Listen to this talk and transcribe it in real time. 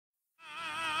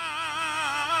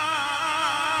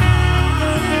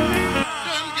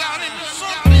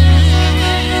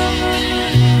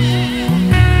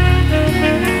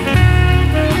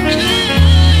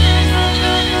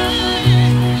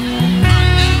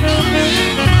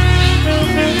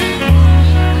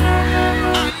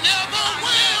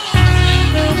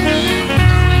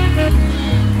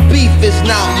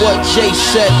Jay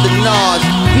said the Nas.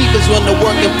 Beef is when the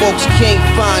working folks can't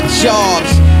find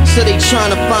jobs, so they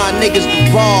tryna find niggas to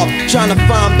rob, tryna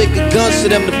find bigger guns for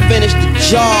them to finish the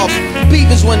job.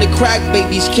 Beef is when the crack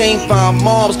babies can't find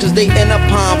moms, cause they end up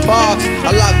behind bars,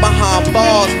 I lock behind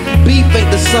bars. Beef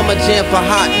ain't the summer jam for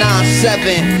Hot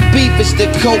 97. Beef is the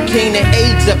cocaine and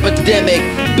AIDS epidemic.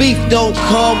 Beef don't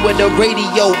come with a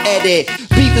radio edit.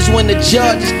 Beef is when the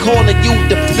judge is calling you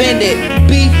defendant.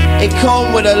 Beef, it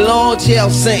come with a long jail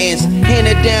sentence,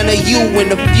 handed down to you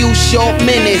in a few short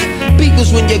minutes. Beef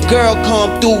is when your girl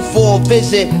come through for a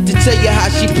visit to tell you how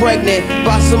she pregnant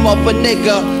by some other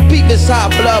nigga. Beef is high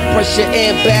blood pressure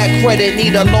and bad credit.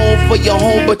 Need a loan for your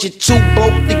home but you're too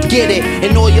broke to get it,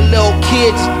 and all your little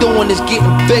kids doing is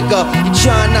getting bigger. You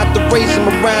trying not to raise them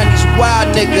around these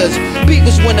wild niggas. Beef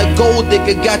is when a gold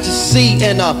digger got your seat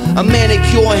in a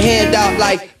manicure handout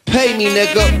like, pay me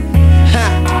nigga.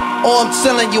 Or I'm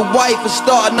telling your wife and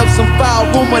starting up some foul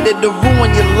rumor that'll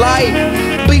ruin your life.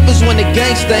 Beef is when the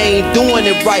gangster ain't doing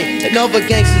it right, and other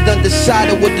gangsters done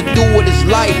decided what to do with his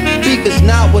life. Beef is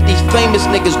not what these famous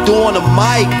niggas do on the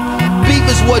mic. Beef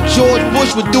is what George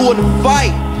Bush would do in a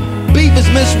fight. Beef is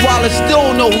Miss Wallace still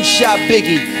don't know who shot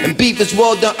Biggie. And beef is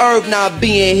Well Done Irv not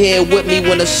being here with me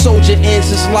when a soldier ends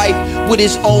his life with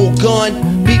his own gun.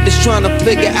 Beef is trying to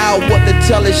figure out what to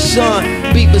tell his son.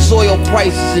 Beef is oil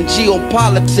prices and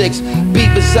geopolitics.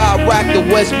 Beef is Iraq, the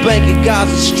West Bank, and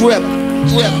Gaza Strip.